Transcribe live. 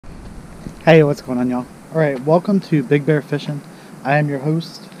Hey, what's going on, y'all? Alright, welcome to Big Bear Fishing. I am your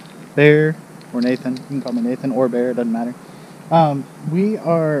host, Bear, or Nathan. You can call me Nathan or Bear, it doesn't matter.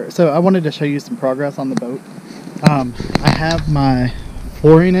 So I wanted to show you some progress on the boat. I have my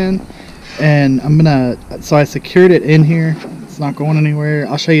flooring in, and so I secured it in here. It's not going anywhere.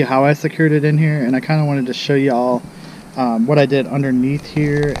 I'll show you how I secured it in here, and I kind of wanted to show y'all what I did underneath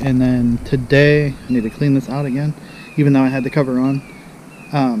here. And then today, I need to clean this out again, even though I had the cover on.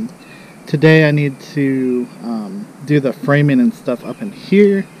 Today I need to do the framing and stuff up in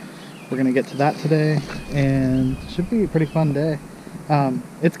here. We're going to get to that today, and it should be a pretty fun day.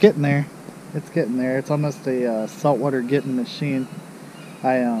 It's getting there. It's getting there. It's almost a saltwater getting machine.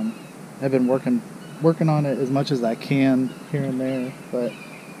 I've been working on it as much as I can here and there, but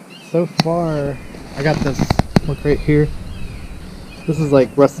so far I got this, look right here. This is like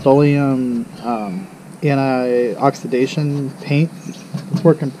Rust-Oleum anti-oxidation paint. It's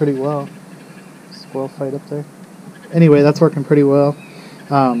working pretty well. Squirrel fight up there. Anyway, that's working pretty well.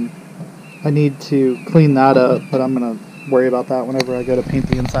 I need to clean that up, but I'm gonna worry about that whenever I go to paint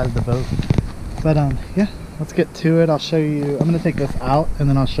the inside of the boat. But yeah, let's get to it. I'll show you. I'm gonna take this out, and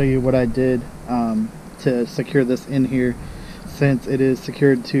then I'll show you what I did to secure this in here, since it is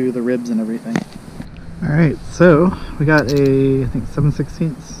secured to the ribs and everything. All right, so we got a, I think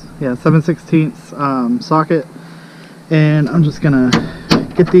 7/16. Yeah, 7/16 socket, and I'm just gonna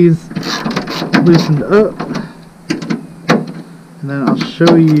get these loosened up, and then I'll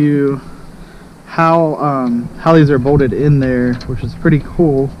show you how these are bolted in there, which is pretty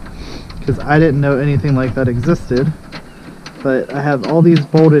cool because I didn't know anything like that existed. But I have all these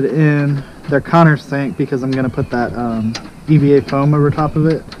bolted in. They're countersink because I'm gonna put that EVA foam over top of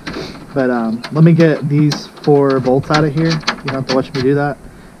it. But let me get these 4 bolts out of here. You don't have to watch me do that,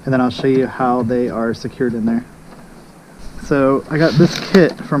 and then I'll show you how they are secured in there. So I got this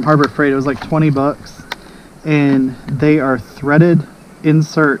kit from Harbor Freight. It was like 20 bucks, and they are threaded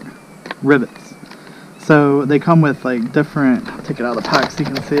insert rivets. So they come with like different, I'll take it out of the pack so you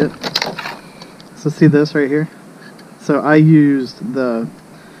can see it. So see this right here? So I used the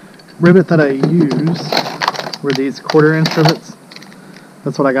rivet that I used were these 1/4 inch rivets.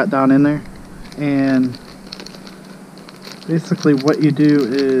 That's what I got down in there. And basically what you do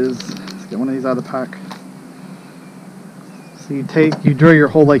is, let's get one of these out of the pack. So you drill your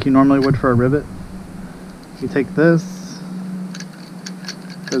hole like you normally would for a rivet. You take this,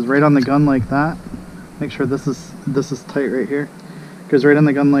 goes right on the gun like that. Make sure this is tight right here. Goes right on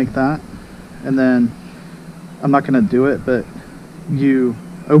the gun like that. And then, I'm not gonna do it, but you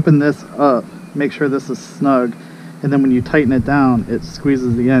open this up, make sure this is snug, and then when you tighten it down, it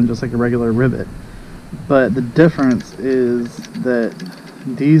squeezes the end just like a regular rivet. But the difference is that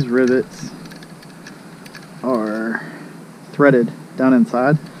these rivets are threaded down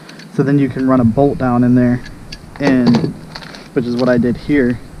inside, so then you can run a bolt down in there, and which is what I did here.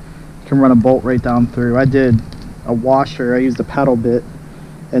 You can run a bolt right down through. I did a washer. I used a paddle bit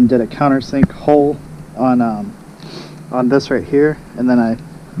and did a countersink hole on this right here, and then I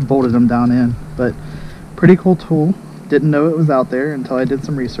bolted them down in. But pretty cool tool. Didn't know it was out there until I did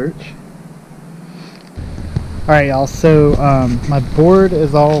some research. Alright, y'all, so my board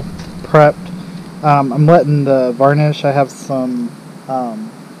is all prepped. I'm letting the varnish, I have some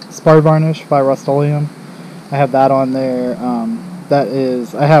spar varnish by Rust-Oleum. I have that on there.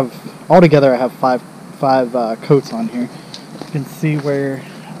 Altogether I have five coats on here. You can see where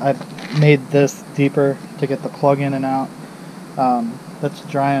I've made this deeper to get the plug in and out. That's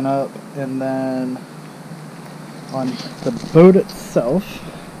drying up, and then on the boat itself,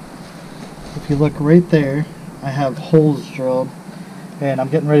 if you look right there, I have holes drilled, and I'm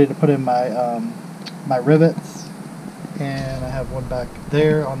getting ready to put in my my rivets, and I have one back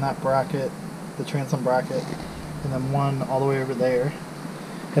there on that bracket, the transom bracket, and then one all the way over there,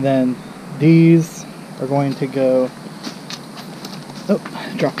 and then these are going to go, oh,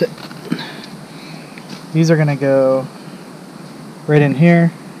 dropped it. These are going to go right in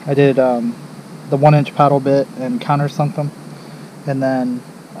here. I did the 1-inch paddle bit and countersunk them, and then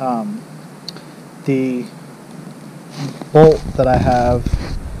the bolt that I have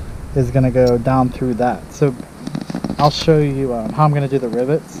is going to go down through that. So I'll show you how I'm going to do the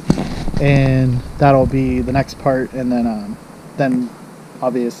rivets, and that'll be the next part, and then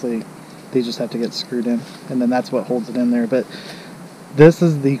obviously they just have to get screwed in, and then that's what holds it in there. But this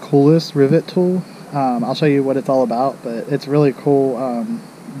is the coolest rivet tool. I'll show you what it's all about, but it's really cool,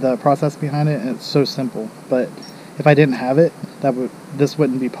 the process behind it, and it's so simple. But if I didn't have it, this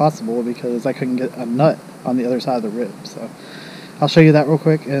wouldn't be possible because I couldn't get a nut on the other side of the rib. So I'll show you that real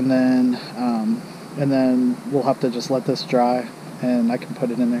quick, and then we'll have to just let this dry, and I can put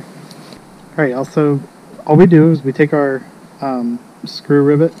it in there. Alright, also all we do is we take our screw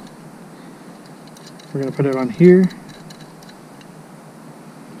rivet, we're going to put it on here,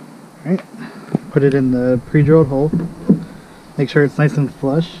 alright, put it in the pre-drilled hole, make sure it's nice and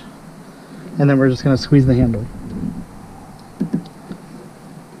flush, and then we're just going to squeeze the handle.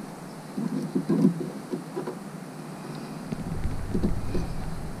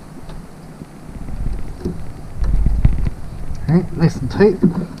 Alright, nice and tight.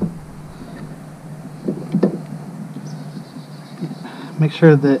 Make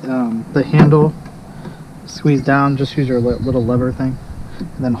sure that the handle squeeze down, just use your little lever thing,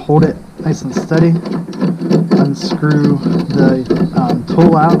 and then hold it nice and steady. Unscrew the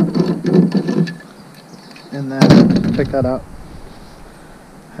tool out, and then check that out.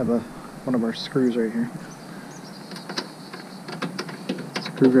 I have one of our screws right here.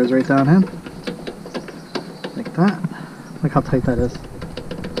 Screw goes right down in, like that. Look how tight that is.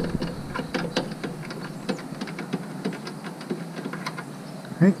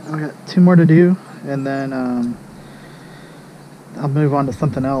 Alright, we got 2 more to do, and then I'll move on to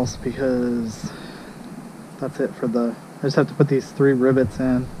something else because that's it for the... I just have to put these 3 rivets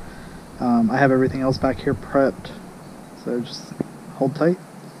in. I have everything else back here prepped, so just hold tight.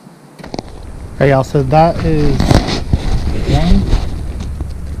 Alright y'all, so that is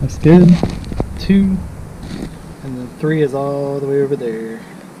 1. That's good. 2. And then 3 is all the way over there.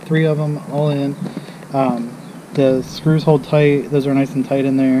 3 of them all in. The screws hold tight. Those are nice and tight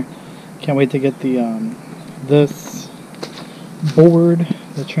in there. Can't wait to get the this board,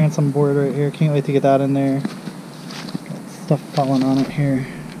 the transom board right here. Can't wait to get that in there. Got stuff falling on it here.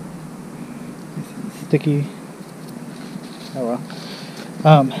 Nice and sticky. Oh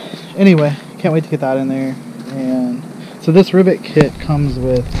well. Anyway, can't wait to get that in there. And so this rivet kit comes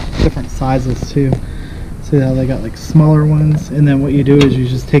with different sizes too. See how they got like smaller ones, and then what you do is you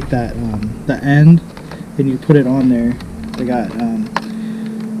just take that the end and you put it on there. They got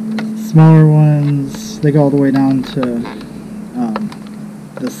smaller ones, they go all the way down to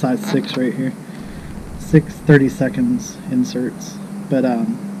the size 6 right here. 6 30-second inserts. But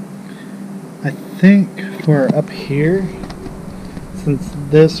I think for up here, since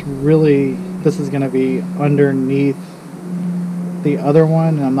this is going to be underneath the other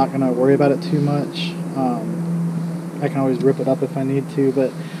one, and I'm not going to worry about it too much. I can always rip it up if I need to,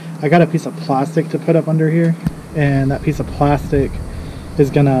 but I got a piece of plastic to put up under here, and that piece of plastic is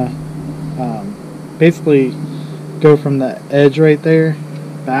gonna basically go from the edge right there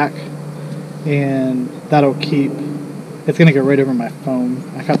back, and that'll keep, it's gonna go right over my foam.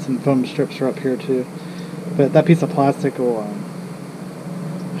 I got some foam strips for up here too, but that piece of plastic will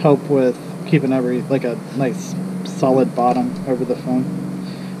help with keeping like a nice solid bottom over the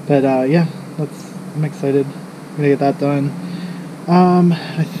foam. But yeah, I'm excited. I'm gonna get that done.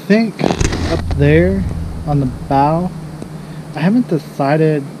 I think up there on the bow, I haven't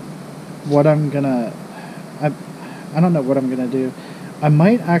decided what I'm gonna, I don't know what I'm gonna do. I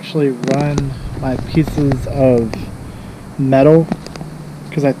might actually run my pieces of metal,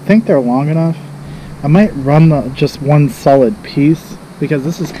 because I think they're long enough. I might run just one solid piece, because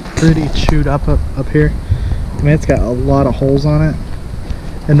this is pretty chewed up here. I mean, it's got a lot of holes on it.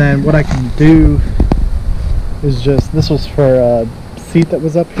 And then what I can do is just, this was for a seat that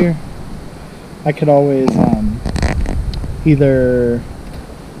was up here. I could always either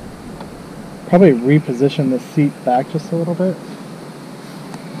probably reposition the seat back just a little bit,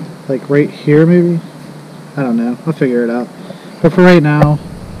 like right here maybe. I don't know, I'll figure it out. But for right now,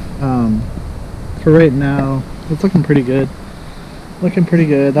 it's looking pretty good.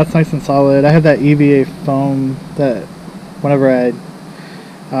 That's nice and solid. I have that EVA foam that whenever I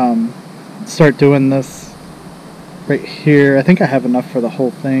start doing this right here, I think I have enough for the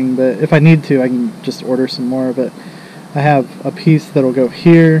whole thing, but if I need to I can just order some more. But I have a piece that'll go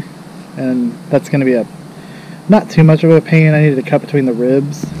here, and that's going to be not too much of a pain. I need to cut between the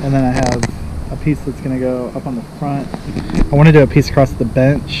ribs, and then I have a piece that's going to go up on the front. I want to do a piece across the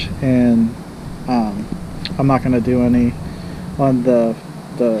bench, and I'm not going to do any on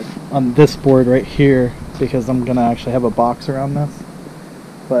on this board right here, because I'm going to actually have a box around this.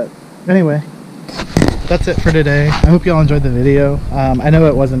 But anyway, that's it for today. I hope you all enjoyed the video. I know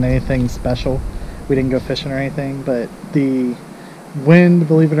it wasn't anything special. We didn't go fishing or anything, but the wind,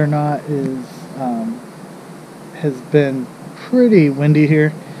 believe it or not, has been pretty windy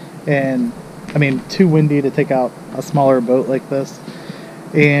here, and I mean too windy to take out a smaller boat like this.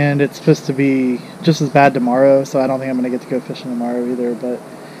 And it's supposed to be just as bad tomorrow, so I don't think I'm going to get to go fishing tomorrow either. But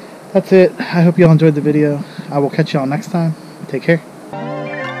that's it. I hope you all enjoyed the video. I will catch you all next time. Take care.